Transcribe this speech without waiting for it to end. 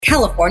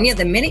California,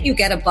 the minute you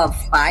get above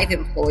 5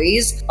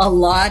 employees, a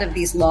lot of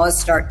these laws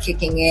start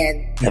kicking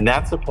in. And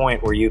that's the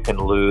point where you can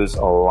lose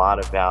a lot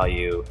of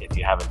value if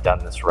you haven't done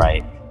this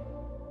right.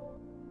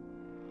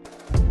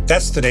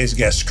 That's today's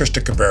guests,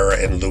 Krista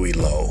Cabrera and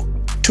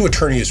Lehot, two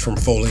attorneys from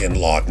Foley and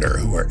Lardner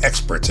who are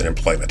experts in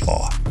employment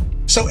law.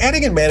 So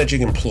adding and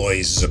managing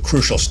employees is a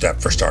crucial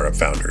step for startup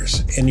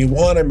founders, and you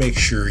want to make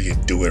sure you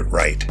do it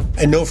right.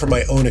 I know from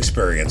my own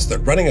experience that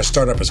running a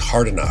startup is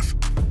hard enough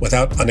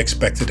without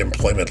unexpected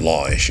employment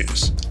law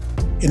issues.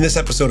 In this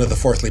episode of the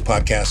Fourthly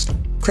podcast,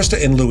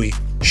 Krista and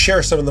Lehot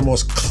share some of the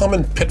most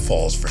common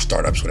pitfalls for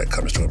startups when it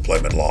comes to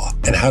employment law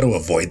and how to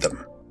avoid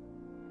them.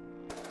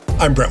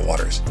 I'm Brett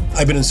Waters.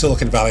 I've been in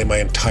Silicon Valley my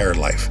entire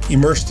life,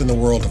 immersed in the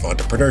world of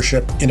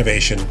entrepreneurship,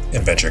 innovation,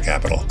 and venture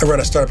capital. I run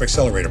a startup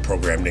accelerator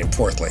program named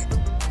Fourthly.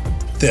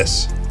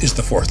 This is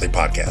the Fourthly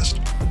podcast.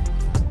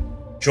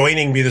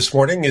 Joining me this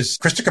morning is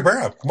Krista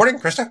Cabrera. Good morning,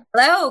 Krista.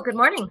 Hello, good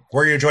morning.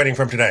 Where are you joining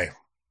from today?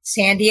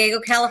 San Diego,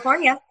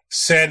 California.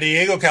 San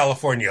Diego,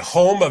 California,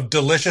 home of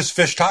delicious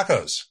fish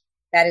tacos.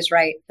 That is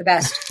right. The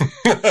best.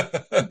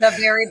 The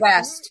very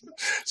best.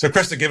 So,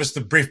 Krista, give us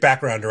the brief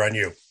background around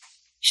you.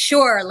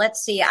 Sure.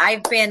 Let's see.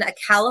 I've been a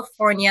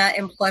California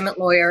employment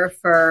lawyer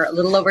for a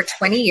little over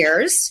 20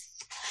 years,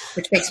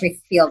 which makes me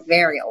feel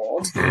very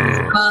old.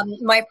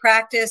 My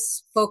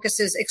practice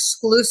focuses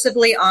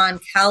exclusively on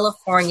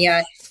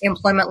California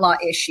employment law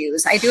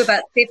issues. I do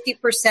about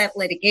 50%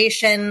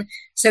 litigation,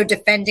 so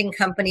defending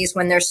companies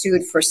when they're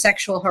sued for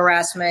sexual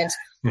harassment,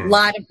 a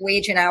lot of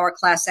wage and hour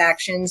class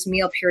actions,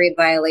 meal period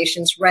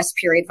violations, rest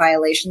period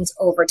violations,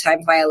 overtime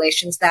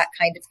violations, that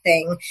kind of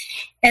thing.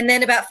 And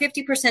then about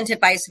 50%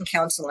 advice and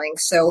counseling.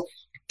 So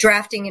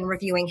drafting and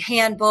reviewing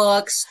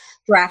handbooks,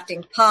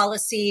 drafting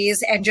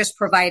policies, and just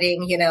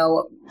providing,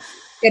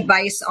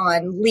 advice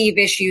on leave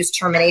issues,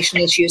 termination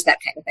issues, that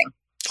kind of thing.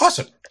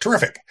 Awesome.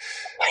 Terrific.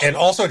 And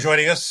also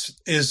joining us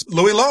is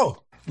Lehot.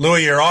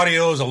 Lehot, your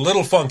audio is a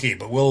little funky,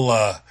 but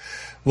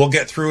we'll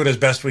get through it as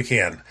best we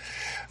can.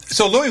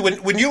 So,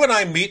 Lehot, when you and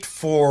I meet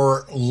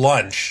for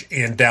lunch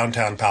in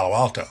downtown Palo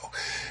Alto,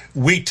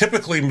 we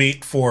typically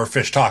meet for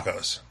fish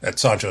tacos at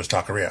Sancho's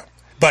Taqueria.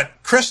 But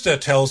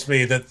Krista tells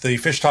me that the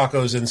fish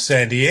tacos in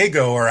San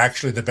Diego are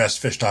actually the best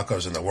fish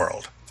tacos in the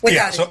world.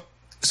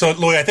 So,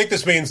 Lehot, I think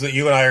this means that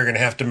you and I are going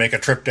to have to make a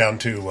trip down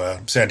to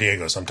San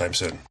Diego sometime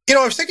soon.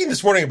 I was thinking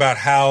this morning about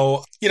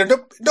how,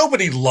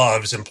 nobody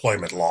loves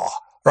employment law,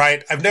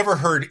 right? I've never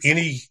heard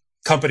any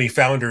company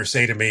founder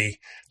say to me,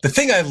 the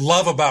thing I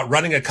love about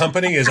running a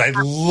company is I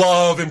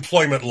love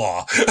employment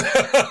law.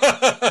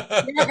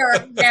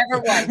 Never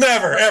once.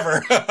 Never,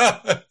 ever.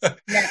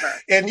 Never.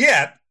 And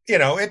yet,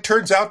 it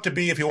turns out to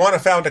be, if you want to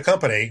found a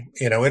company,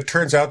 it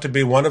turns out to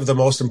be one of the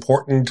most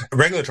important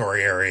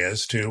regulatory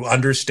areas to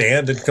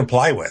understand and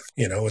comply with.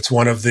 It's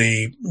one of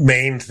the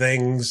main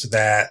things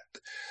that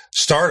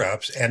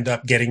startups end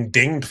up getting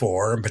dinged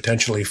for and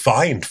potentially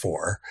fined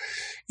for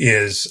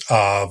is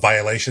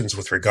violations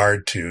with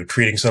regard to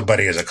treating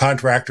somebody as a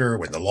contractor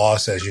when the law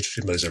says you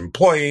treat them as an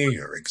employee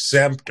or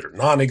exempt or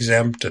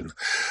non-exempt and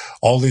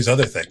all these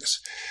other things.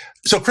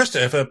 So,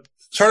 Krista, if a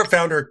startup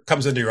founder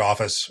comes into your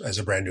office as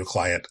a brand new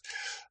client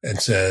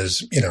and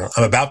says,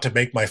 I'm about to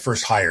make my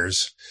first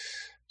hires,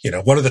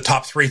 what are the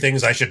top 3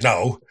 things I should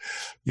know?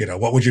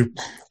 What would you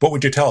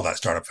tell that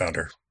startup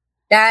founder?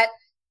 That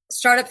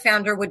startup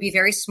founder would be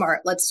very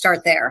smart. Let's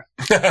start there.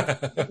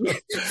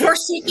 For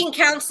seeking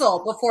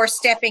counsel before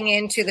stepping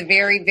into the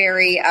very,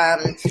 very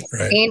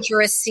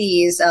dangerous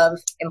seas of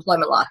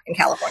employment law in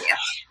California,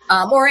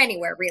 or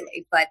anywhere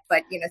really. But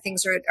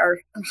things are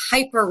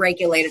hyper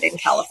regulated in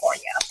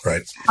California.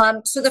 Right.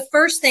 So the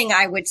first thing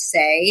I would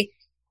say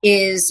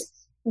is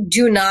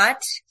do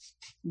not,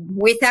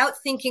 without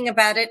thinking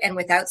about it and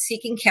without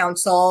seeking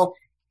counsel,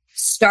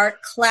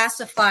 start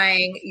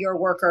classifying your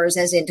workers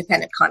as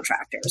independent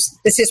contractors.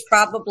 This is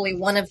probably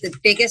one of the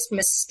biggest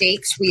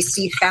mistakes we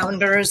see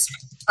founders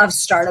of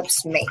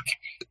startups make.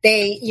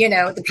 They,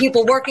 the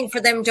people working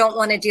for them don't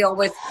want to deal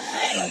with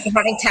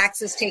having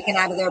taxes taken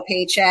out of their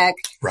paycheck.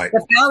 Right.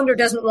 The founder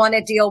doesn't want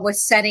to deal with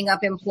setting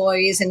up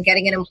employees and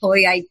getting an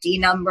employee ID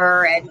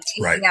number and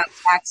taking out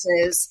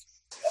taxes.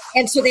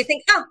 And so they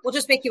think, we'll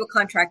just make you a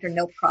contractor,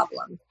 no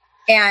problem.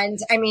 And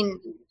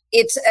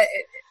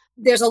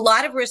there's a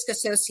lot of risk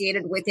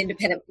associated with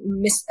independent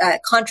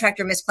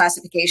contractor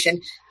misclassification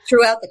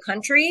throughout the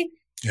country.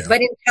 Yeah. But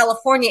in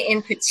California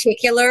in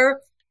particular,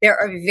 there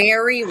are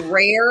very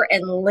rare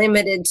and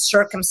limited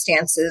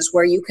circumstances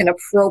where you can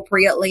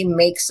appropriately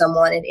make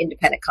someone an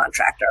independent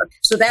contractor.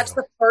 So that's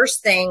the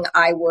first thing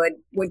I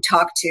would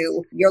talk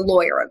to your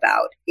lawyer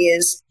about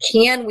is,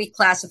 can we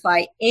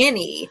classify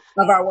any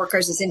of our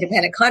workers as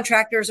independent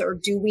contractors, or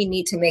do we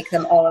need to make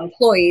them all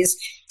employees?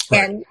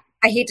 Right. And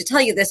I hate to tell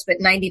you this, but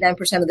 99%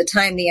 of the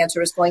time, the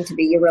answer is going to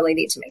be you really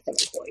need to make them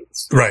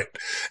employees. Right.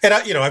 And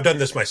I've done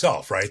this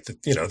myself, right?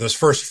 Those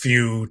first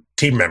few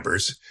team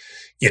members,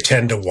 you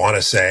tend to want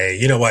to say,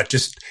 you know what,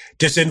 just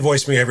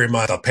invoice me every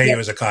month. I'll pay you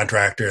as a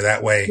contractor.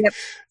 That way,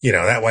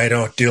 that way I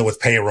don't deal with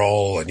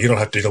payroll and you don't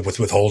have to deal with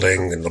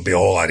withholding, and it'll be a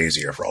whole lot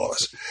easier for all of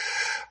us.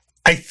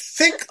 I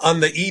think on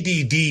the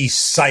EDD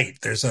site,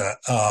 there's a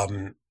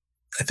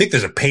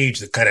page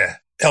that kind of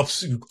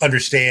helps you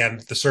understand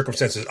the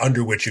circumstances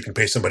under which you can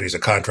pay somebody as a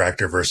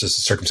contractor versus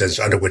the circumstances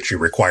under which you're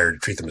required to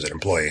treat them as an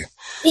employee.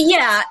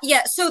 Yeah.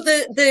 So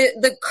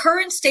the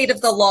current state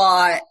of the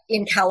law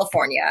in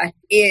California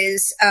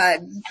is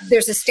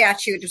there's a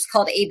statute. It's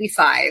called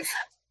AB5,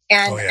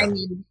 and I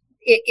mean,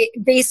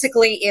 it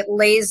basically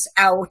lays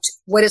out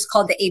what is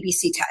called the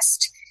ABC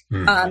test.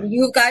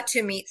 You've got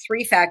to meet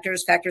three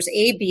factors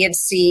A, B, and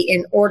C,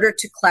 in order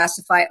to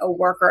classify a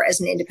worker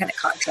as an independent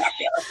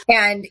contractor.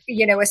 And,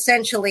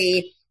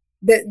 essentially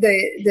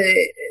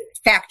the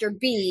factor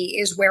B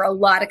is where a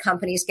lot of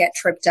companies get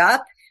tripped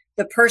up.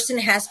 The person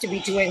has to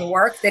be doing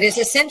work that is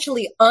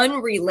essentially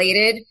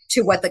unrelated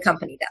to what the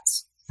company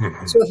does.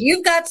 So if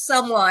you've got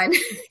someone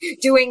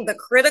doing the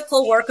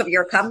critical work of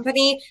your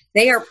company,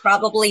 they are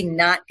probably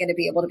not going to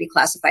be able to be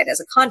classified as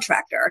a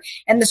contractor.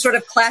 And the sort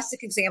of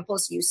classic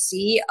examples you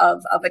see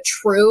of a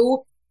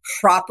true,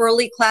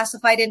 properly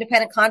classified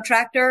independent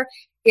contractor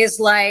is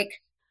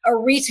like a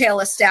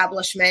retail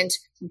establishment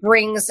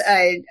brings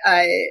a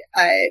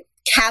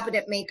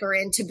cabinet maker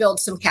in to build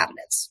some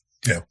cabinets.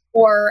 Yeah.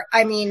 Or,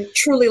 I mean,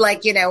 truly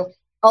like, a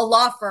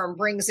law firm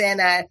brings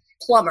in a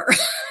plumber.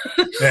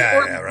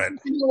 Right.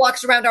 Who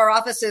walks around our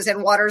offices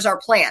and waters our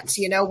plants.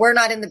 We're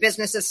not in the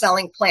business of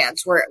selling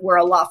plants. We're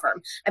a law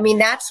firm. I mean,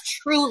 that's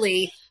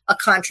truly a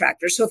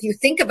contractor. So if you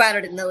think about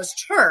it in those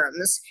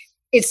terms,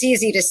 it's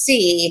easy to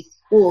see,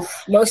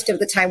 most of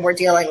the time we're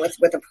dealing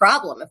with a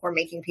problem if we're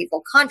making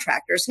people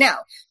contractors. Now,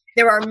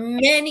 there are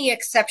many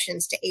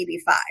exceptions to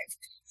AB5.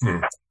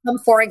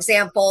 For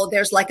example,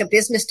 there's like a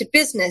business to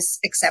business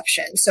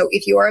exception. So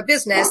if you are a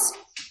business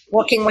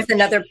working with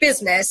another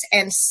business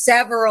and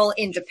several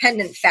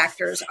independent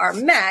factors are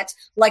met,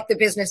 like the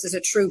business is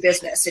a true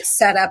business, it's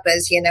set up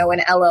as, an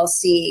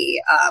LLC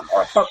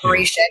or a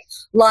corporation,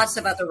 lots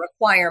of other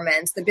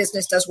requirements, the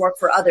business does work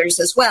for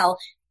others as well,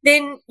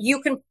 then you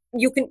can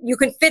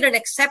fit an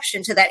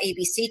exception to that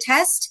ABC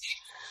test,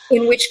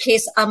 in which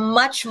case a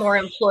much more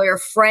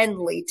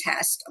employer-friendly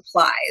test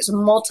applies, a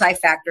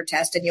multi-factor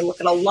test, and you look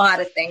at a lot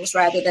of things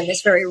rather than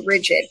this very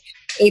rigid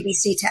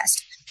ABC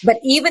test. But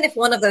even if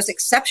one of those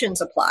exceptions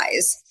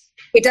applies,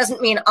 it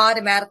doesn't mean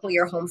automatically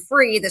you're home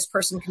free. This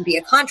person can be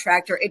a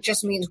contractor. It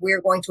just means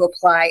we're going to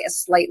apply a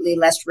slightly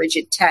less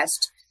rigid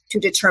test to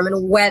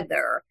determine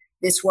whether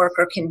this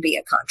worker can be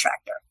a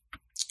contractor.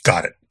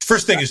 Got it.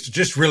 First thing is to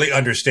just really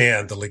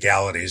understand the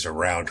legalities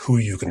around who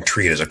you can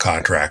treat as a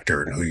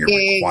contractor and who you're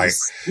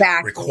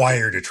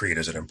required to treat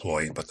as an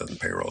employee, but then the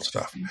payroll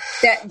stuff.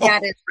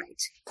 That is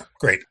right.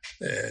 Great.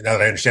 Now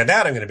that I understand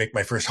that, I'm going to make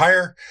my first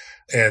hire.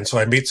 And so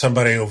I meet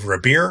somebody over a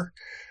beer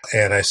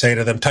and I say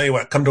to them, tell you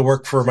what, come to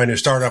work for my new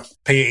startup,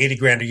 pay you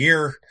 $80,000 a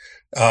year.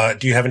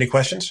 Do you have any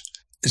questions?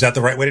 Is that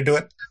the right way to do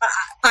it?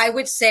 I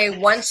would say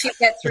once you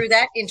get through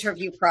that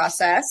interview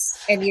process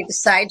and you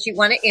decide you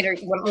want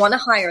to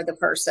hire the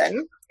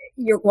person,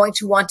 you're going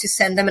to want to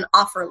send them an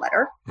offer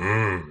letter.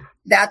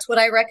 That's what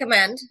I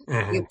recommend.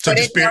 You put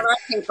it down on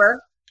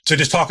paper. So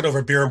just talking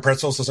over beer and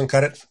pretzels doesn't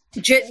cut it?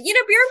 Beer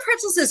and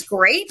pretzels is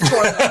great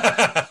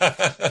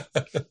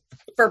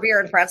for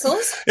beer and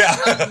pretzels. Yeah.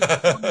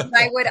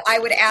 I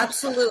would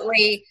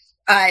absolutely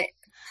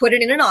put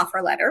it in an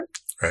offer letter,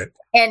 right,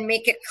 and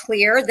make it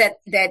clear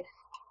that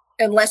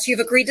unless you've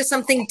agreed to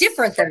something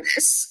different than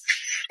this,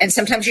 and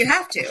sometimes you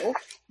have to,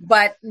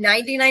 but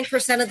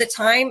 99% of the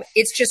time,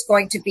 it's just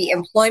going to be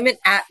employment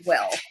at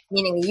will,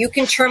 meaning you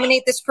can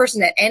terminate this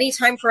person at any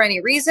time for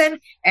any reason,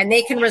 and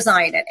they can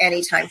resign at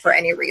any time for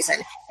any reason.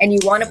 And you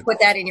want to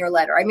put that in your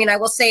letter. I mean, I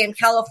will say in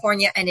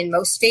California and in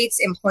most states,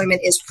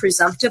 employment is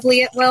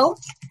presumptively at will.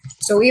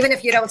 So even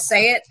if you don't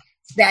say it,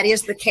 that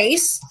is the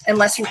case,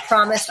 unless you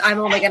promised, I'm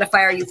only going to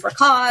fire you for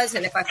cause,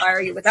 and if I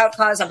fire you without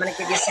cause, I'm going to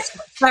give you 6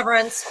 months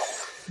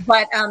severance.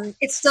 But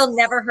it still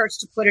never hurts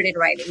to put it in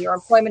writing. Your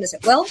employment is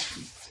at will.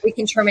 We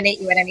can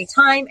terminate you at any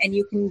time, and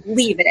you can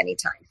leave at any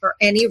time for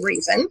any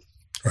reason.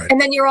 Right.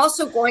 And then you're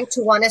also going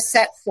to want to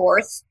set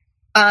forth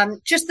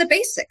just the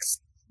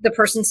basics, the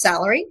person's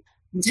salary,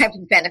 the type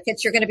of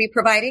benefits you're going to be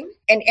providing.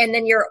 And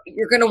then you're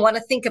going to want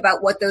to think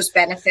about what those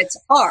benefits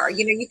are.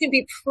 You can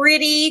be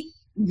pretty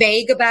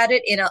vague about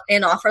it in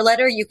an offer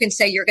letter. You can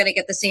say you're going to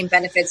get the same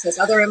benefits as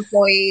other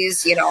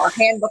employees. Our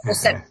handbook will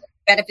set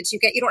benefits you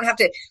get. You don't have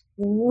to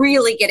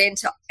really get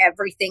into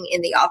everything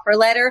in the offer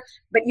letter,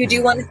 but you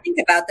do want to think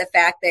about the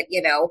fact that,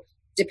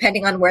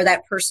 depending on where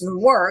that person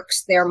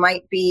works, there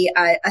might be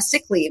a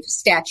sick leave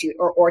statute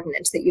or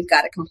ordinance that you've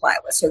got to comply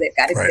with. So they've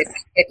got to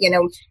get,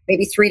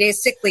 maybe 3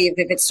 days sick leave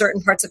if it's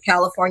certain parts of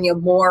California,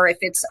 more if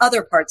it's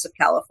other parts of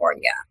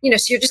California.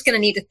 So you're just going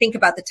to need to think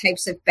about the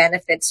types of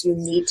benefits you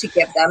need to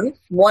give them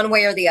one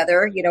way or the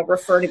other,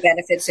 refer to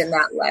benefits in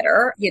that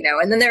letter,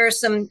 and then there are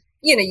some,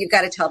 you've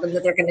got to tell them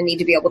that they're going to need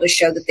to be able to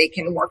show that they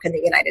can work in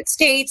the United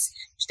States.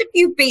 Just a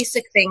few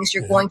basic things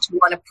you're going to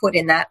want to put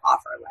in that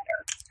offer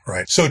letter.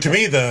 Right. So to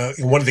me,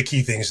 one of the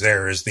key things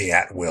there is the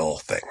at will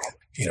thing.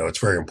 It's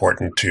very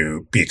important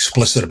to be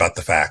explicit about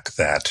the fact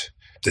that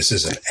this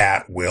is an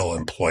at-will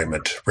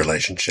employment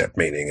relationship,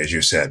 meaning, as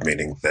you said,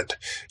 meaning that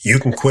you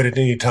can quit at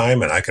any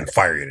time and I can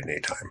fire you at any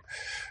time.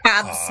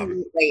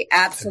 Absolutely.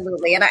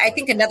 Absolutely. And I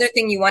think another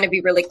thing you want to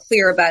be really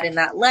clear about in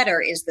that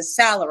letter is the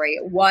salary.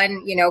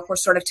 One, if we're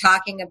sort of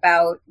talking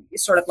about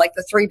sort of like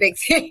the three big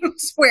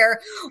things where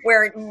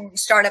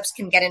startups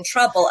can get in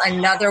trouble,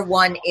 another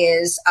one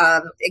is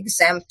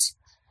exempt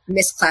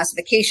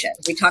misclassification.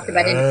 We talked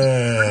about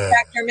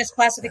factor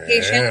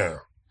misclassification. Yeah.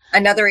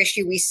 Another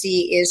issue we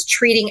see is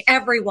treating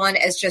everyone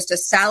as just a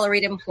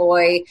salaried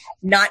employee,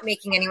 not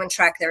making anyone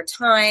track their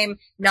time,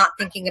 not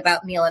thinking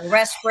about meal and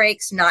rest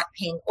breaks, not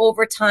paying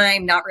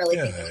overtime, not really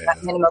thinking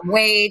about minimum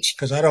wage.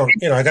 Because I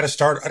got to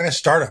start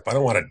up. I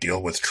don't want to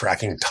deal with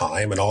tracking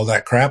time and all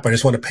that crap. I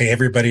just want to pay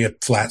everybody a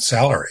flat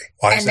salary.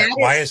 Why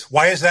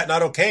is that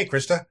not okay,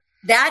 Krista?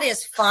 That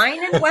is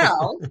fine and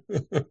well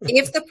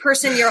if the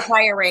person you're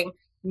hiring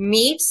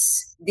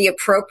meets the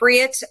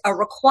appropriate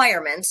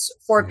requirements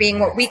for being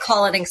what we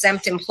call an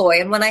exempt employee.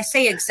 And when I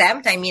say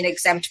exempt, I mean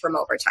exempt from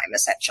overtime,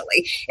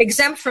 essentially.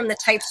 Exempt from the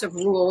types of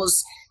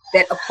rules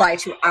that apply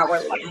to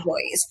hourly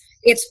employees.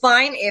 It's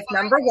fine if,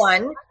 number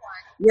one,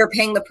 you're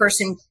paying the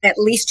person at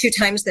least 2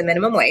 times the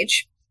minimum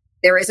wage.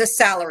 There is a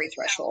salary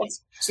threshold.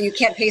 So you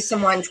can't pay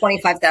someone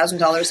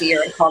 $25,000 a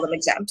year and call them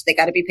exempt. They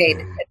got to be paid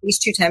at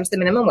least 2 times the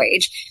minimum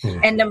wage.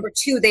 And number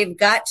 2, they've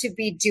got to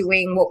be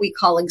doing what we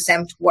call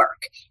exempt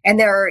work. And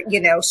there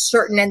are,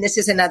 certain, and this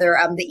is another,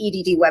 the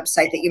EDD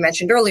website that you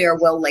mentioned earlier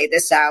will lay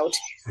this out.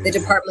 The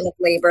Department of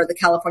Labor, the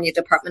California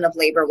Department of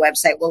Labor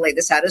website will lay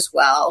this out as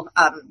well.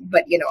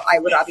 But, I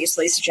would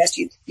obviously suggest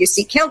you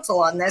seek counsel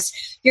on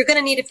this. You're going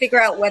to need to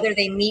figure out whether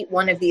they meet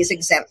one of these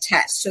exempt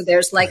tests. So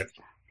there's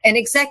an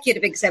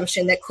executive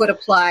exemption that could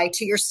apply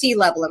to your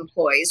C-level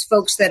employees,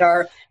 folks that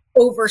are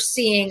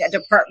overseeing a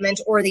department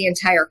or the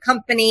entire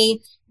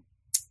company.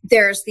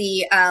 There's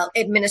the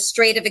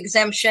administrative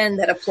exemption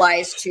that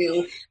applies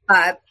to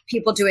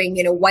people doing,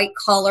 white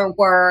collar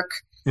work.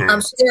 So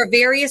there are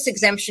various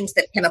exemptions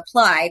that can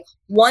apply.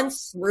 One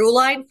through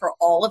line for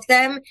all of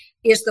them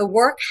is the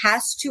work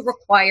has to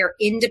require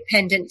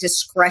independent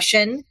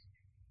discretion.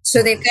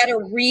 So they've got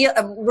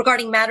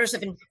regarding matters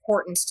of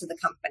importance to the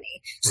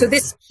company. So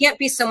this can't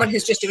be someone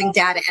who's just doing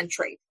data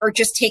entry or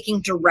just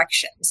taking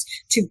directions.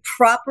 To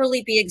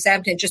properly be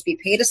exempt and just be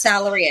paid a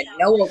salary and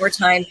no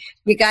overtime,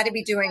 you got to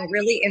be doing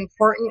really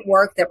important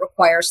work that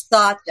requires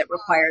thought, that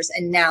requires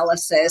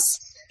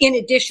analysis, in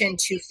addition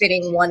to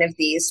fitting one of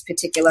these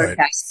particular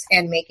tests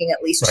and making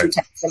at least 2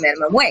 times the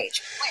minimum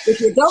wage. If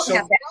you don't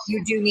have that,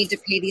 you do need to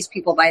pay these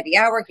people by the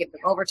hour, give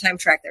them overtime,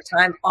 track their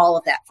time, all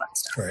of that fun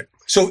stuff. Right.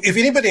 So if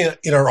anybody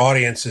in our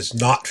audience is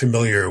not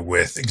familiar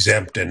with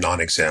exempt and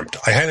non-exempt,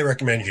 I highly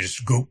recommend you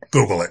just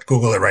Google it.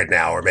 Google it right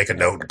now or make a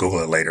note and Google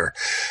it later.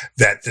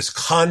 That this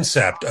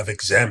concept of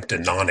exempt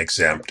and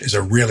non-exempt is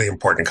a really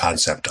important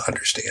concept to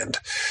understand.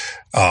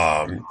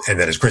 And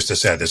that, as Krista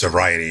said, there's a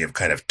variety of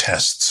kind of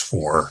tests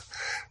for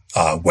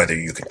whether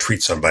you can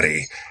treat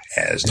somebody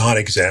as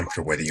non-exempt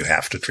or whether you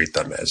have to treat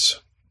them as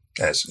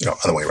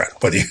other way around.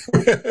 Whether you,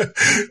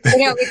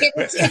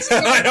 it's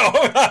I know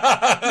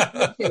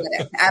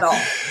at all.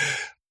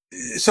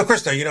 So,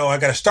 Krista, I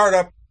got a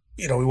startup.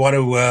 We want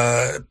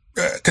to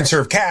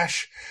conserve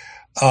cash,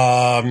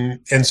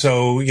 and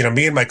so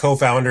me and my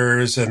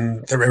co-founders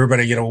and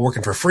everybody,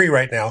 working for free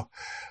right now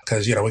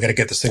because we got to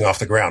get this thing off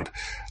the ground.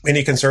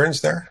 Any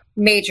concerns there?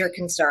 Major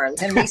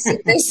concerns, and we see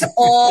this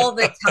all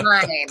the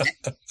time.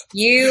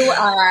 You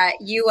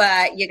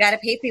got to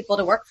pay people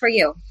to work for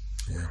you.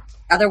 Yeah.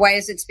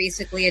 Otherwise, it's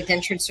basically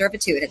indentured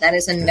servitude, and that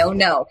is a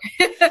no-no.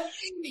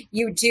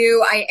 You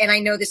do, I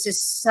know this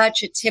is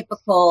such a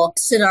typical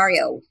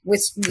scenario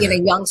with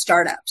young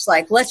startups.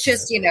 Like, let's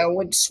just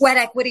with sweat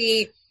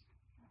equity,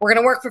 we're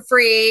going to work for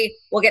free.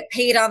 We'll get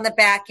paid on the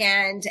back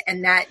end,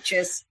 and that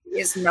just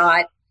is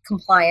not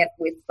compliant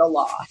with the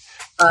law.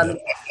 And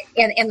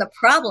the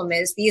problem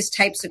is these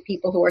types of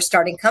people who are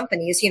starting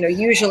companies,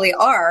 usually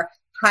are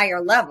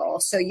higher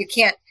level. So you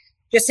can't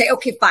just say,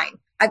 okay, fine,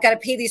 I've got to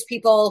pay these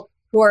people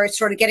who are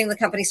sort of getting the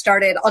company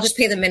started. I'll just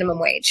pay the minimum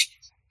wage.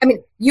 I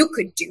mean, you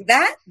could do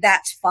that.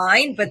 That's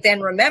fine. But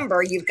then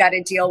remember, you've got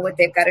to deal with,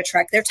 they've got to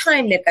track their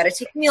time. They've got to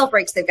take meal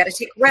breaks. They've got to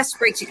take rest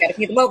breaks. You've got to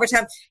pay them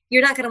overtime.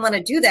 You're not going to want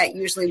to do that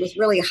usually with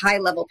really high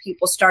level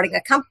people starting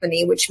a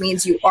company, which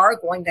means you are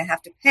going to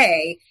have to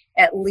pay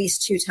at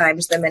least 2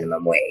 times the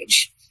minimum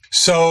wage.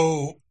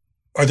 So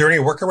are there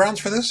any workarounds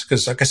for this?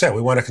 Because like I said,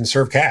 we want to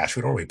conserve cash.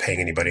 We don't want to be paying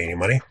anybody any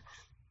money.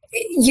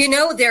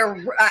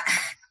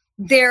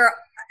 There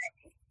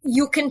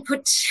you can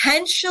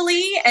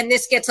potentially, and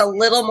this gets a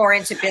little more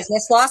into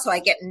business law, so I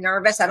get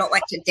nervous. I don't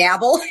like to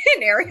dabble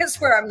in areas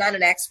where I'm not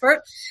an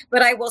expert,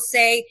 but I will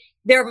say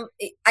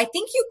I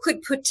think you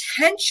could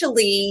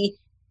potentially,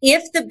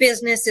 if the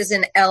business is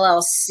an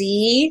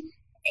LLC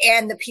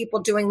and the people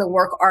doing the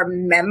work are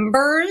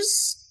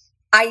members,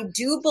 I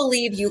do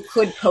believe you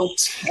could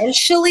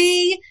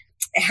potentially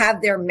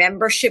have their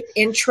membership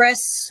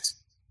interest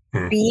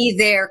be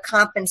their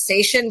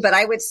compensation. But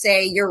I would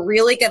say you're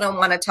really going to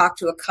want to talk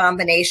to a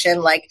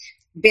combination like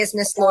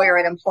business lawyer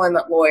and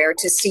employment lawyer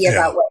to see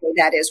about whether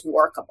that is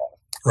workable.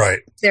 Right.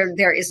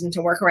 There isn't a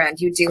workaround.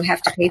 You do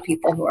have to pay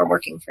people who are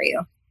working for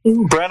you.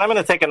 Brent, I'm going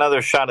to take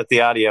another shot at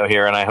the audio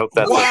here, and I hope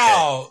that's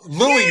wow. Okay.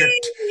 Louis,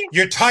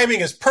 your timing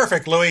is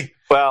perfect, Louis.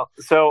 Well,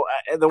 so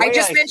the way I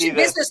just mentioned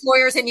business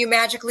lawyers, and you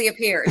magically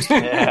appeared.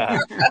 Yeah.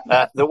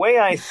 The way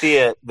I see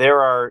it,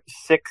 there are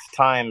 6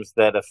 times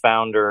that a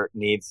founder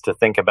needs to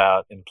think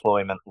about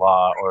employment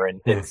law, or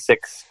in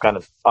 6 kind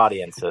of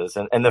audiences.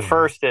 And the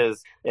first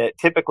is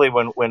typically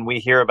when we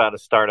hear about a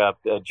startup,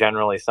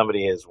 generally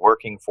somebody is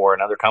working for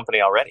another company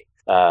already.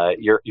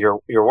 You're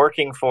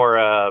working for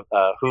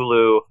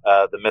Hulu,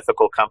 the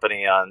mythical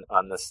company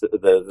on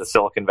the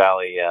Silicon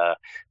Valley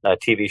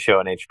TV show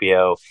on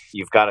HBO.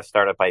 You've got a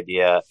startup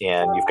idea,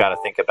 and you've got to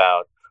think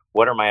about,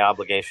 what are my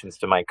obligations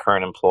to my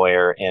current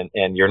employer?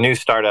 And your new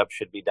startup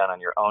should be done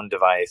on your own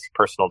device,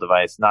 personal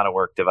device, not a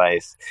work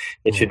device.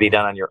 It should be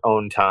done on your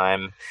own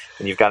time,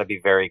 and you've got to be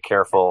very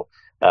careful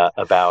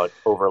about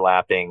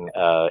overlapping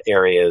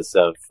areas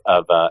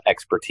of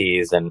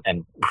expertise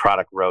and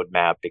product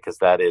roadmap, because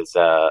that is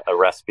a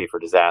recipe for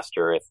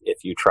disaster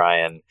if you try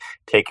and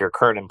take your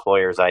current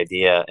employer's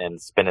idea and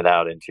spin it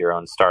out into your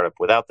own startup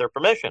without their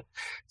permission.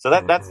 So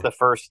that's the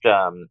first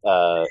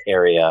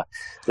area.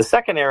 The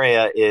second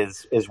area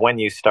is when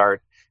you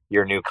start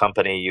your new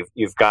company,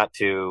 you've got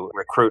to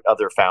recruit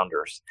other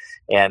founders,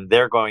 and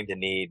they're going to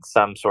need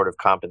some sort of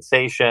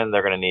compensation.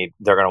 They're going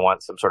to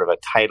want some sort of a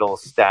title,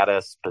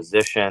 status,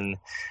 position.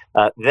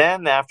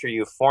 Then after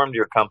you've formed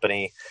your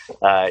company,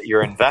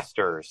 your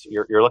investors,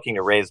 you're looking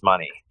to raise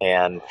money,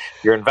 and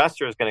your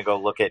investor is going to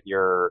go look at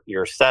your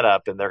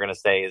setup, and they're going to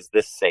say, is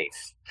this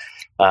safe?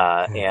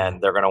 And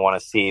they're going to want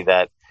to see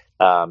that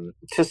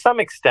to some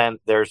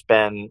extent, there's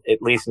been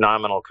at least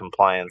nominal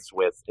compliance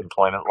with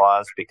employment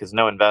laws, because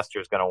no investor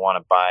is going to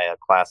want to buy a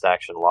class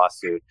action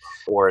lawsuit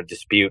or a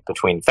dispute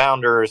between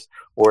founders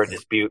or a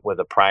dispute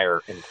with a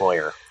prior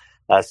employer.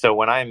 So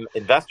when I'm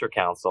investor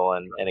counsel,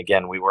 and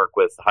again, we work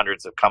with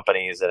hundreds of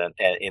companies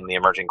in the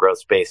emerging growth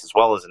space as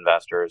well as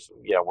investors,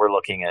 we're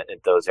looking at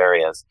those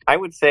areas. I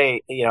would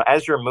say,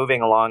 as you're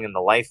moving along in the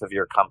life of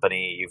your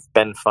company, you've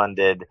been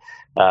funded,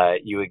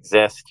 you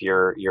exist,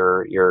 you're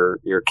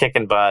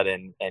kicking butt,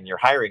 and you're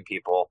hiring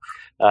people.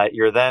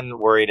 You're then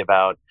worried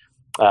about,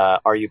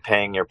 are you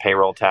paying your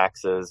payroll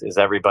taxes? Is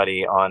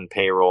everybody on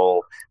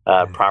payroll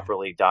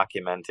properly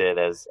documented?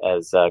 As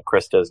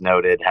Krista's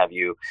noted, have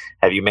you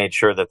made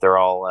sure that they're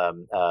all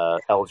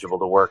eligible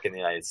to work in the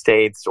United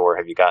States, or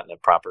have you gotten a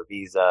proper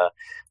visa?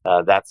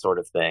 That sort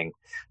of thing.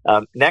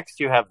 Next,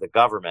 you have the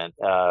government,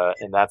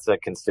 and that's a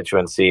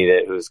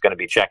constituency who's going to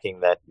be checking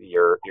that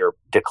you're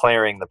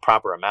declaring the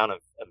proper amount of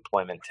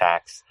employment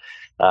tax,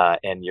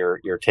 and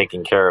you're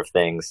taking care of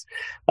things.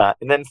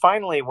 And then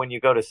finally, when you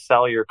go to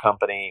sell your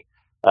company,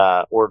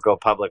 or go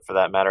public for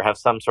that matter, have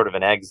some sort of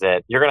an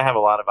exit, you're going to have a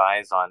lot of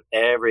eyes on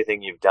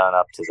everything you've done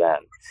up to then.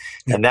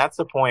 Yeah. And that's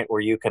a point where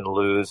you can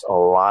lose a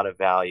lot of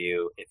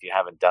value if you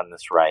haven't done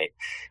this right.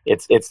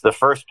 It's the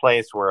first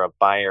place where a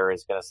buyer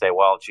is going to say,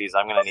 well, geez,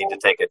 I'm going to need to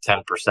take a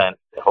 10%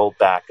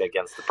 holdback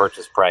against the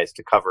purchase price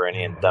to cover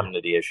any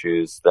indemnity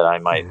issues that I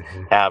might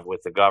have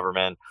with the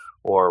government,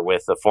 or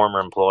with a former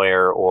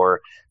employer,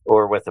 or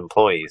with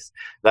employees.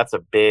 That's a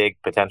big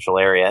potential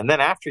area. And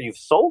then after you've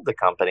sold the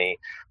company,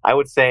 I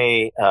would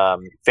say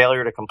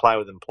failure to comply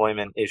with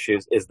employment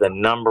issues is the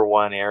number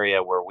one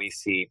area where we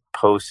see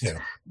post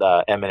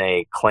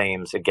M&A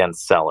claims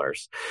against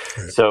sellers.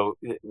 Right. So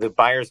the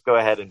buyers go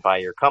ahead and buy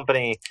your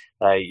company.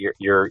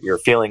 You're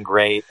feeling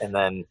great, and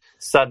then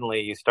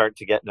suddenly you start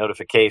to get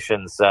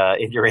notifications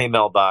in your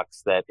email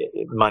box that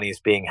money is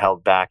being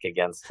held back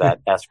against that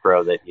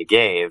escrow that you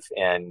gave,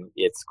 and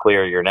it's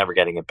clear you're never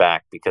getting it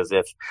back, because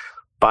if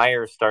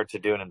buyers start to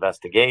do an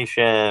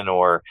investigation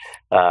or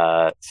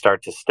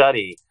start to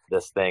study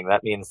this thing,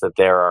 that means that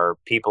there are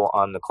people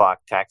on the clock,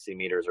 taxi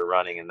meters are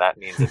running, and that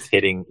means it's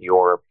hitting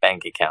your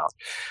bank account.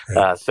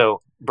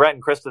 So Brett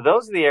and Krista,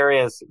 those are the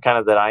areas kind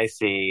of that I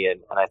see,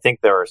 and I think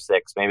there are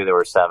 6, maybe there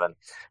were 7.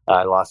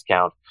 I lost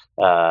count.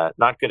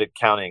 Not good at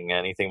counting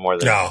anything more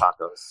than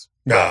tacos.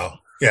 No.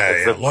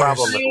 It's the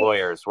problem with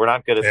lawyers. We're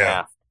not good at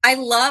math. I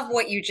love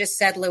what you just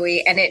said,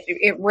 Louis, and it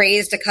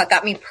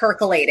got me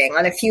percolating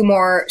on a few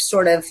more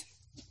sort of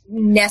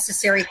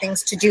necessary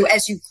things to do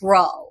as you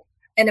grow.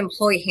 An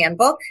employee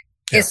handbook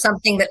is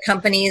something that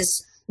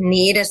companies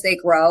need as they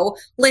grow.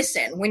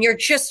 Listen, when you're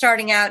just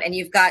starting out and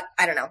you've got,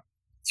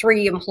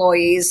 3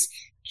 employees,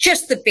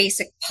 just the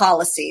basic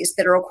policies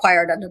that are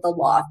required under the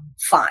law,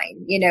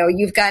 fine.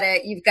 You've got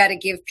to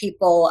give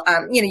people,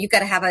 you've got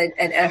to have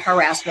a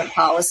harassment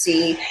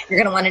policy. You're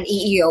going to want an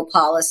EEO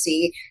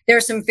policy. There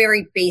are some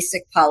very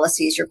basic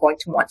policies you're going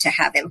to want to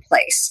have in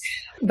place.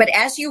 But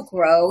as you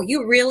grow,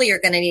 you really are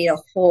going to need a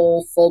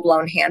whole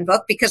full-blown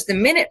handbook, because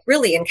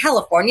in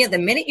California, the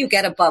minute you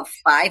get above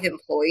 5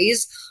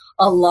 employees,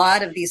 a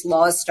lot of these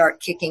laws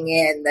start kicking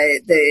in.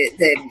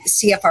 The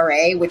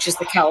CFRA, which is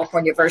the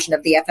California version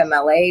of the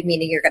FMLA,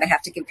 meaning you're going to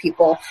have to give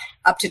people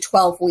up to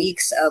 12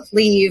 weeks of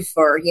leave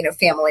for,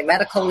 family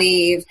medical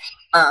leave.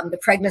 The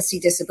pregnancy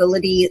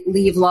disability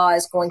leave law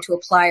is going to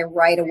apply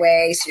right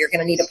away. So you're going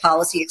to need a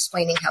policy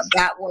explaining how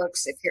that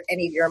works if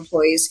any of your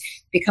employees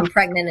become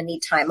pregnant and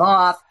need time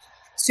off.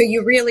 So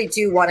you really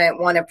do want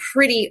to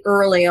pretty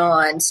early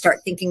on start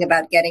thinking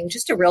about getting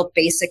just a real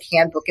basic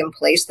handbook in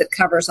place that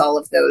covers all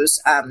of those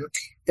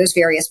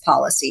various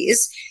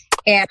policies.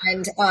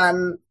 And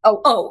and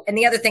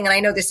the other thing, and I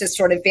know this is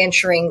sort of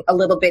venturing a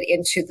little bit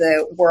into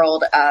the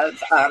world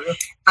of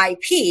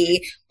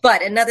IP,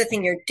 but another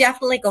thing you're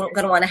definitely going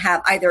to want to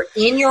have either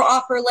in your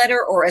offer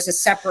letter or as a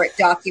separate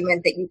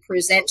document that you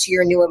present to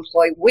your new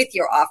employee with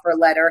your offer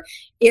letter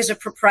is a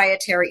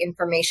proprietary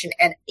information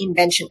and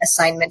invention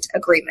assignment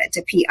agreement,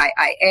 a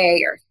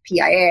PIIA or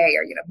PIA,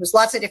 or there's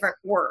lots of different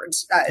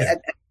words,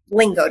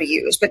 lingo to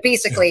use, but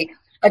basically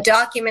a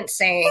document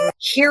saying,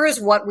 here is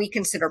what we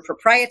consider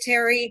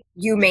proprietary.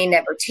 You may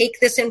never take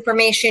this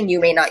information. You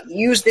may not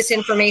use this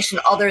information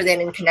other than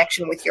in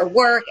connection with your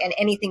work, and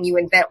anything you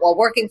invent while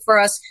working for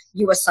us,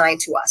 you assign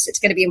to us. It's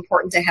going to be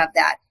important to have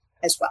that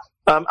as well.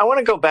 I want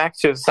to go back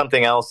to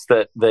something else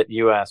that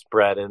you asked,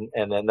 Brett, and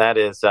that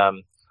is,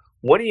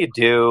 what do you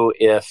do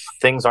if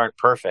things aren't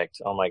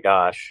perfect? Oh my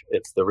gosh,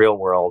 it's the real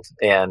world,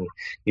 and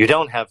you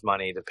don't have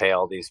money to pay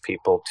all these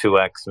people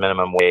 2x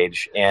minimum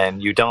wage,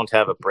 and you don't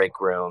have a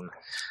break room,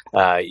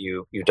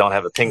 you don't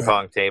have a ping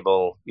pong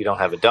table, you don't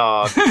have a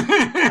dog,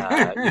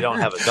 you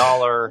don't have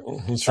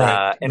 $1. That's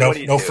right. And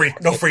no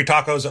free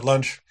tacos at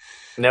lunch.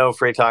 No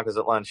free tacos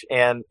at lunch.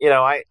 And,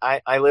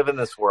 I live in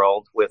this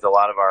world with a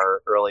lot of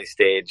our early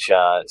stage,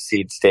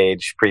 seed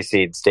stage,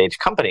 pre-seed stage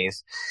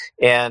companies.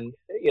 And,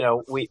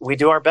 we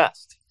do our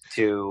best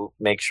to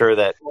make sure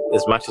that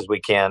as much as we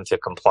can to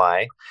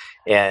comply,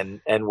 and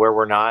where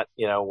we're not,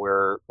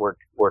 we're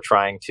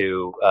trying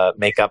to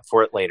make up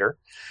for it later.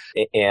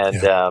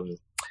 And,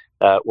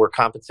 we're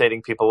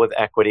compensating people with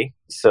equity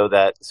so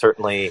that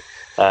certainly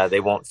they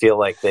won't feel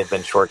like they've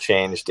been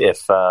shortchanged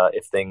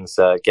if things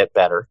get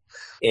better.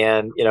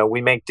 And,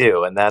 we make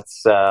do. And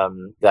that's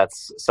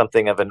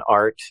something of an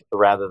art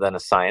rather than a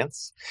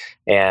science.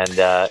 And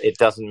it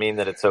doesn't mean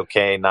that it's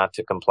okay not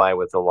to comply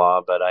with the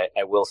law. But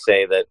I will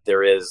say that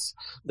there is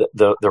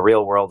the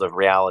real world of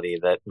reality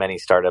that many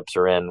startups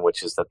are in,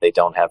 which is that they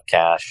don't have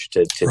cash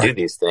to do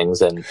these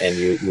things. And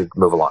you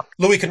move along.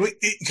 Louis, can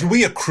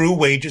we accrue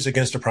wages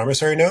against a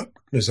promissory note?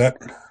 Is that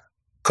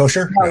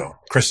kosher? No.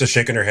 Krista's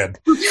shaking her head.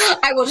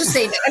 I will just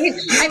say that. I mean,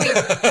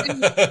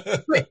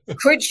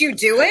 could you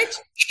do it?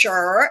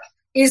 Sure.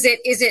 Is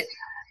it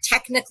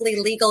technically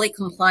legally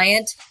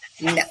compliant?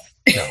 No.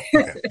 Okay.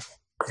 Yeah.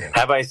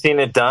 Have I seen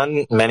it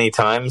done? Many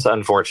times,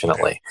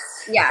 unfortunately.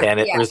 Okay. Yeah. And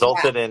it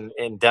resulted in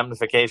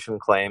indemnification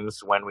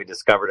claims when we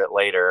discovered it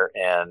later,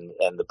 and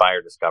the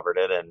buyer discovered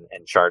it and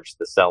charged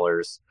the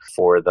sellers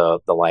for the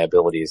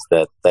liabilities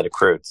that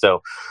accrued.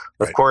 So,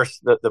 of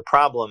course, the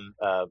problem,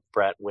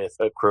 Brett, with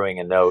accruing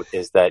a note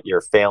is that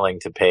you're failing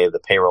to pay the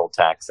payroll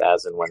tax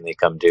as and when they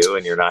come due,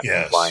 and you're not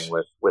complying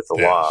with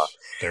the law.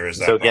 There is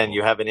that so, again, problem.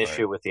 you have an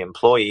issue with the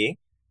employee.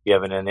 You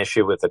have an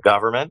issue with the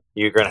government.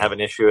 You're going to have an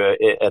issue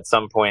at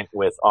some point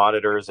with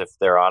auditors if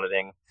they're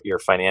auditing your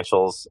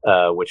financials,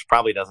 which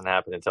probably doesn't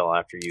happen until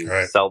after you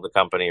sell the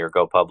company or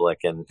go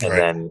public, and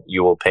then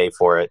you will pay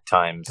for it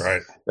times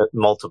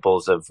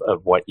multiples of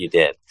what you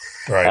did.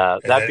 Right.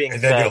 That being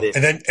said,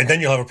 and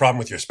then you'll have a problem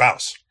with your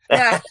spouse.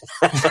 Yeah.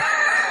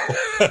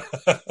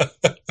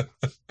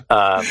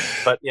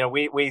 But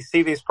we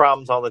see these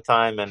problems all the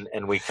time,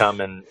 and we come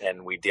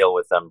and we deal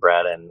with them,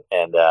 Brett, and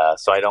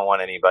so I don't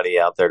want anybody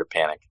out there to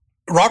panic.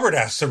 Robert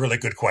asks a really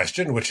good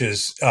question, which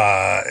is,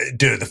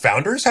 do the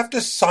founders have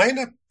to sign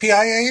a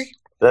PIA?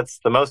 That's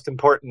the most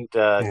important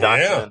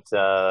document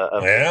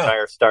of the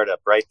entire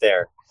startup, right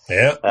there.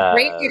 Yeah,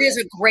 great. It is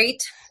a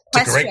great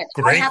question. It's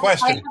a great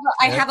question.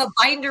 I have a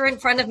binder in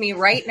front of me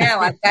right now.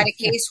 I've got a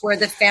case where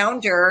the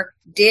founder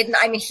didn't.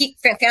 I mean, he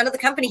founded the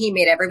company. He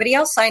made everybody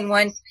else sign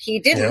one. He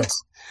didn't.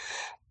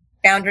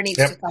 Founder needs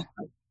to sign one.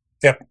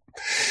 Yep.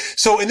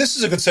 So, and this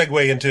is a good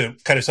segue into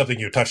kind of something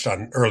you touched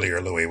on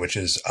earlier, Louis, which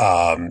is,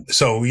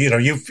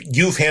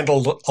 you've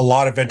handled a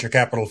lot of venture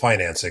capital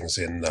financings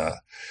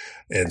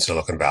in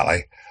Silicon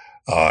Valley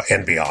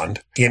and beyond.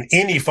 In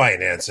any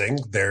financing,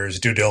 there's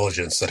due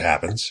diligence that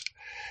happens.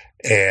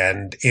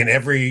 And in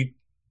every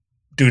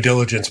due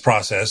diligence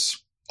process,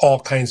 all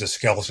kinds of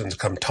skeletons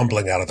come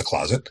tumbling out of the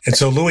closet. And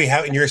so, Louis,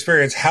 in your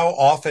experience, how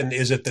often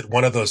is it that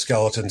one of those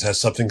skeletons has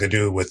something to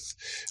do with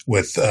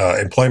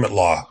employment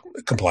law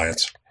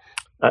compliance?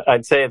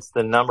 I'd say it's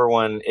the number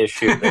one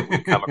issue that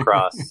we come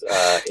across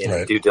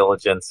in due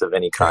diligence of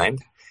any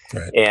kind.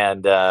 Right.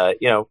 And,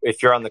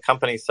 if you're on the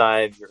company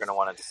side, you're going to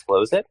want to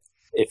disclose it.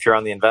 If you're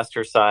on the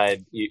investor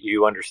side,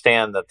 you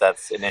understand that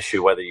that's an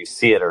issue whether you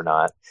see it or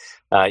not.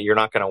 You're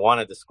not going to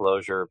want a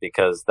disclosure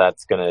because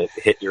that's going to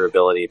hit your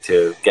ability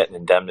to get an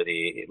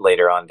indemnity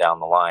later on down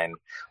the line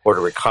or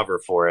to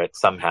recover for it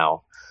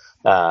somehow.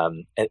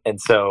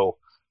 So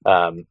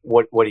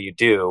what do you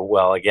do?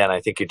 Well, again,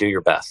 I think you do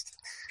your best.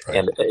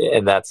 Right.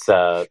 And that's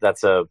a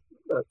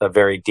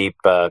very deep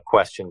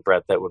question,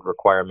 Brett, that would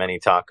require many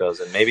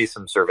tacos and maybe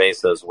some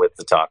cervezas with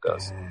the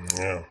tacos.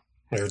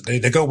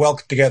 They go well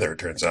together, it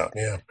turns out.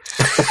 Yeah.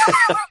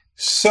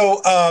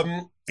 So,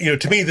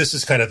 to me, this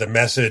is kind of the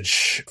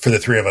message for the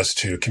three of us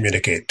to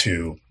communicate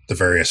to the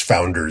various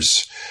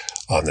founders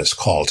on this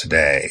call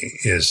today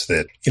is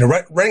that,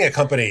 running a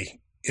company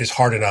is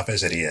hard enough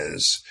as it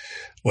is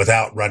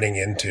without running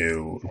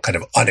into kind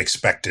of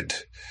unexpected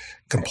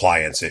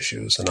compliance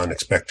issues and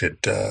unexpected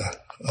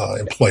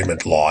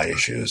employment law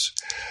issues.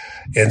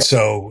 And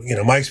so,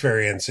 my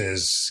experience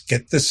is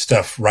get this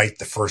stuff right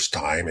the first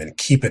time and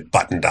keep it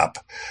buttoned up.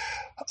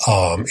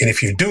 And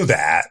if you do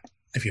that,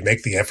 if you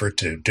make the effort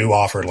to do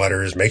offer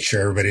letters, make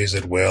sure everybody's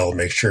at will,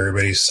 make sure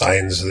everybody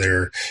signs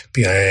their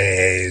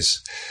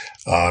PIAs,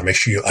 make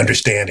sure you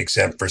understand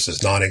exempt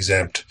versus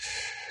non-exempt,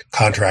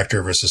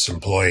 contractor versus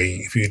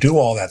employee. If you do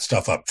all that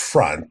stuff up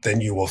front,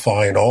 then you will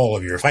find all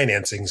of your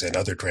financings and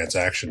other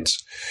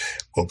transactions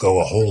will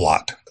go a whole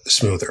lot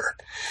smoother.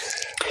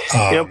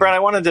 Brent, I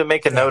wanted to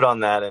make a note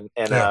on that. And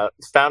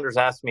founders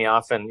ask me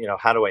often,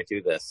 how do I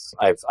do this?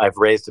 I've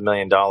raised $1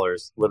 million.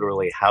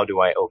 Literally, how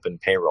do I open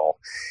payroll?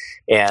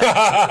 And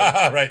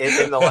right.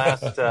 in the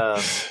last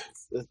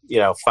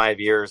 5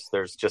 years,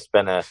 there's just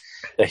been a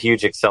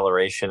huge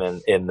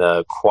acceleration in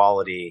the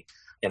quality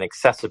and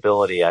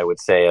accessibility, I would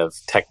say, of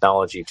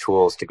technology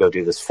tools to go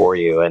do this for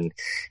you. And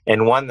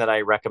one that I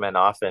recommend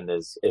often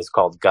is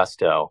called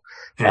Gusto.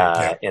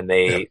 And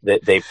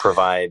they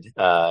provide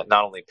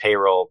not only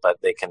payroll,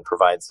 but they can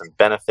provide some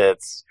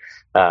benefits,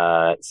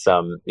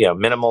 some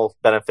minimal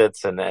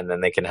benefits, and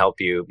then they can help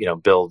you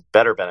build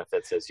better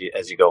benefits as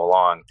you go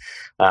along.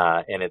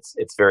 And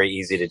it's very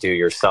easy to do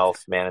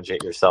yourself, manage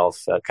it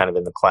yourself, kind of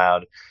in the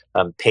cloud.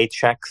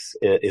 Paychecks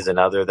is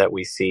another that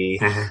we see,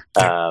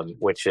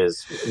 which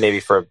is maybe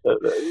for a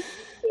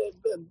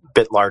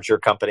bit larger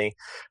company.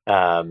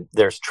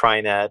 There's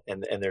TriNet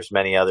and there's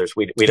many others.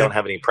 We don't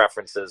have any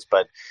preferences,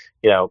 but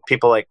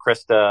people like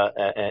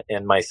Krista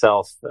and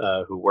myself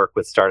who work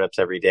with startups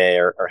every day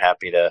are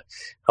happy to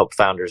help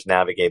founders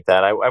navigate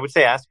that. I would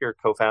say ask your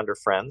co-founder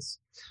friends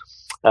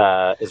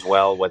as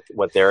well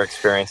what their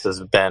experiences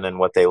have been and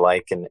what they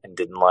like and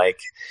didn't like.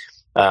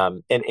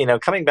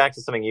 And coming back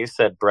to something you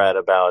said, Brett,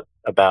 about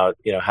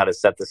how to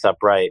set this up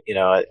right,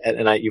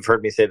 you've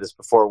heard me say this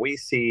before. We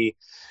see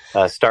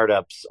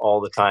startups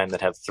all the time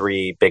that have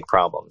three big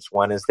problems.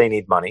 One is they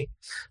need money.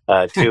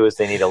 Two is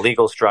they need a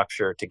legal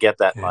structure to get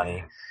that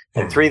money.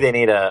 And three, they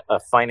need a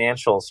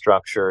financial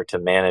structure to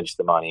manage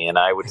the money. And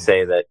I would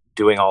say that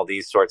doing all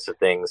these sorts of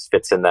things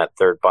fits in that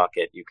third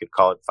bucket. You could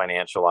call it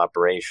financial,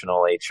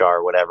 operational,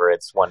 HR, whatever.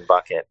 It's one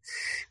bucket.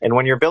 And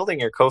when you're building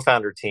your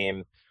co-founder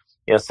team,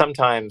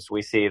 sometimes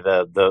we see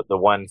the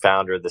one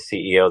founder, the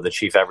CEO, the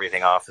chief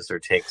everything officer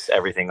takes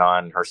everything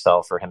on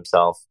herself or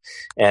himself.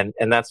 And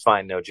that's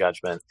fine, no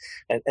judgment.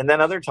 And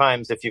then other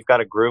times, if you've got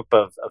a group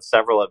of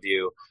several of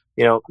you,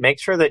 make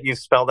sure that you've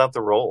spelled out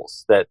the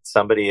roles, that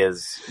somebody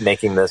is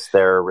making this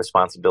their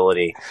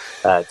responsibility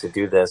to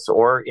do this.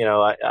 Or,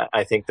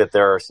 I think that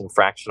there are some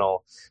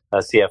fractional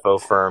CFO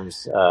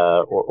firms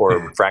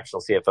or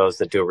fractional CFOs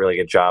that do a really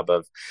good job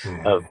of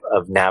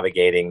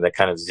navigating the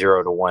kind of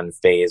 0 to 1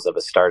 phase of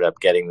a startup,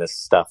 getting this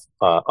stuff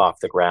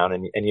off the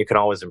ground. And you can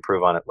always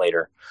improve on it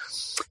later.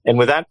 And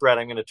with that, Brett,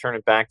 I'm going to turn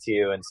it back to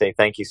you and say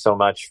thank you so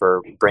much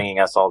for bringing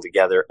us all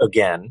together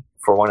again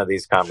for one of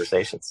these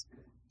conversations.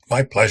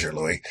 My pleasure,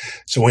 Louis.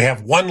 So we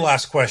have one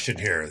last question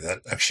here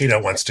that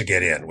Akshita wants to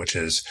get in, which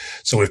is,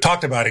 so we've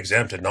talked about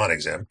exempt and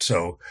non-exempt.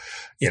 So,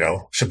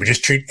 should we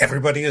just treat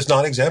everybody as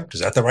non-exempt? Is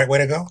that the right way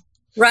to go?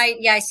 Right.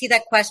 Yeah, I see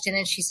that question.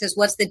 And she says,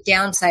 what's the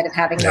downside of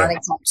having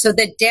non-exempt? So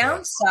the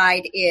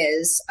downside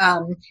is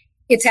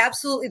it's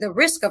absolutely the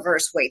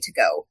risk-averse way to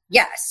go.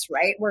 Yes,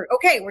 right? We're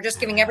just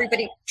treating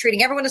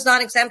everyone as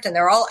non-exempt and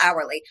they're all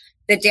hourly.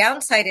 The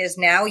downside is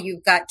now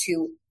you've got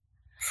to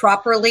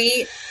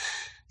properly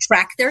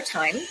track their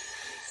time.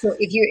 So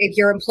if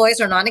your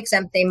employees are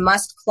non-exempt, they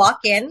must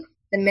clock in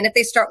the minute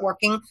they start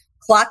working,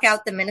 clock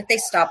out the minute they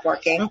stop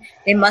working.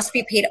 They must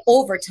be paid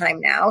overtime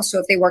now. So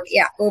if they work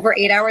over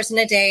 8 hours in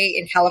a day,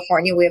 in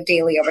California, we have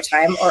daily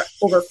overtime, or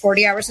over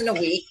 40 hours in a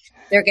week,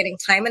 they're getting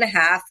time and a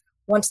half.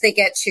 Once they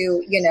get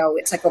to,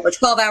 it's like over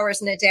 12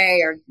 hours in a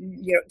day or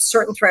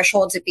certain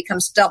thresholds, it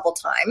becomes double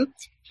time.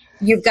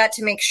 You've got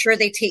to make sure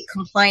they take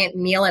compliant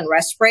meal and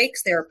rest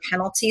breaks. There are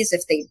penalties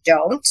if they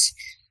don't.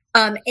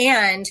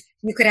 And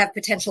you could have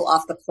potential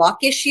off the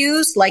clock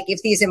issues, like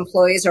if these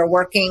employees are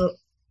working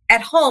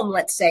at home,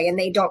 let's say, and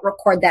they don't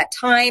record that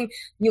time,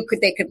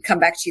 they could come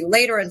back to you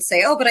later and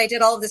say, oh, but I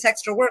did all of this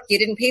extra work you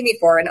didn't pay me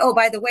for. And oh,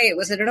 by the way, it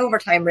was at an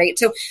overtime rate.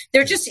 So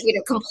they're just,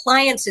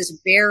 compliance is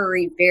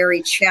very,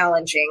 very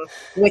challenging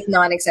with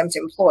non-exempt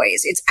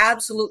employees. It's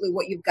absolutely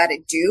what you've got to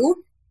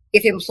do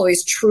if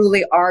employees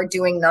truly are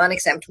doing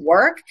non-exempt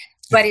work.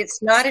 But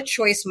it's not a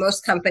choice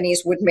most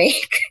companies would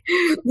make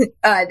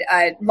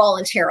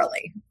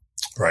voluntarily.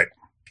 Right.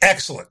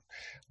 Excellent.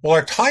 Well,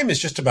 our time is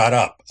just about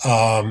up.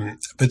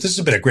 But this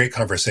has been a great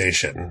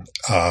conversation.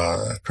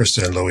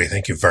 Krista and Louis,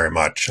 thank you very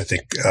much. I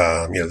think,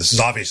 this is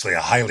obviously a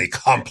highly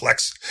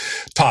complex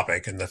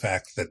topic, and the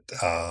fact that,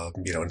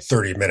 in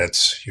 30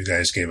 minutes, you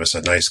guys gave us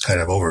a nice kind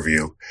of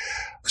overview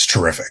It's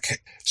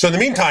terrific. So in the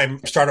meantime,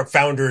 startup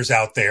founders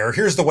out there,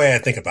 here's the way I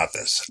think about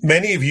this.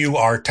 Many of you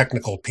are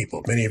technical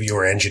people. Many of you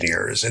are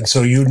engineers. And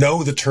so you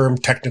know the term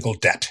technical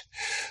debt.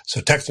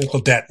 So technical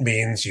debt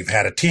means you've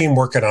had a team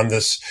working on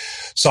this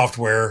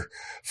software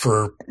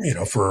for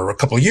a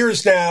couple of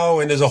years now,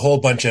 and there's a whole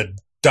bunch of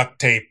duct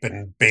tape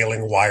and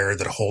baling wire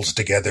that holds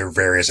together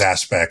various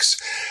aspects.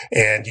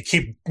 And you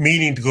keep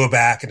meaning to go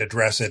back and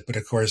address it, but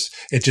of course,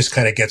 it just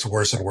kind of gets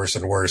worse and worse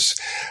and worse.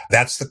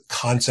 That's the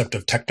concept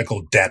of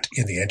technical debt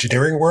in the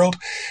engineering world.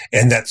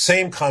 And that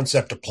same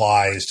concept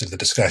applies to the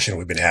discussion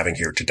we've been having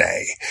here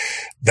today,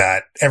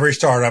 that every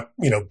startup,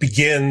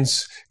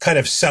 begins kind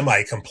of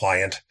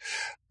semi-compliant,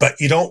 but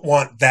you don't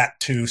want that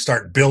to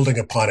start building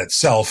upon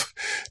itself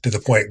to the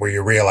point where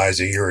you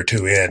realize a year or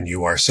two in,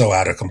 you are so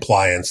out of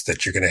compliance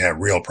that you're going to have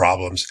real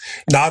problems,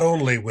 not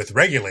only with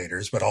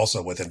regulators, but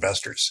also with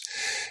investors.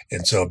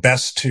 And so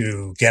best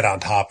to get on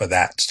top of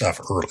that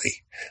stuff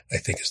early, I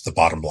think, is the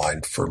bottom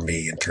line for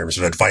me in terms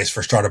of advice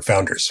for startup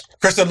founders.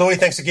 Krista and Louis,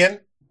 thanks again.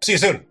 See you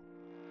soon.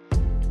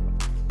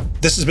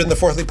 This has been the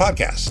Fourthly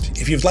Podcast.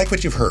 If you've liked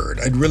what you've heard,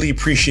 I'd really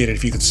appreciate it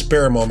if you could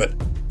spare a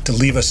moment to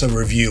leave us a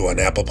review on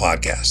Apple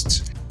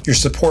Podcasts. Your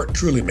support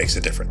truly makes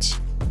a difference.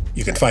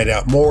 You can find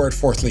out more at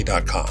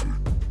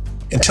fourthly.com.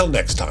 Until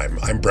next time,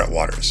 I'm Brett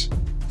Waters.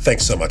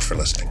 Thanks so much for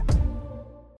listening.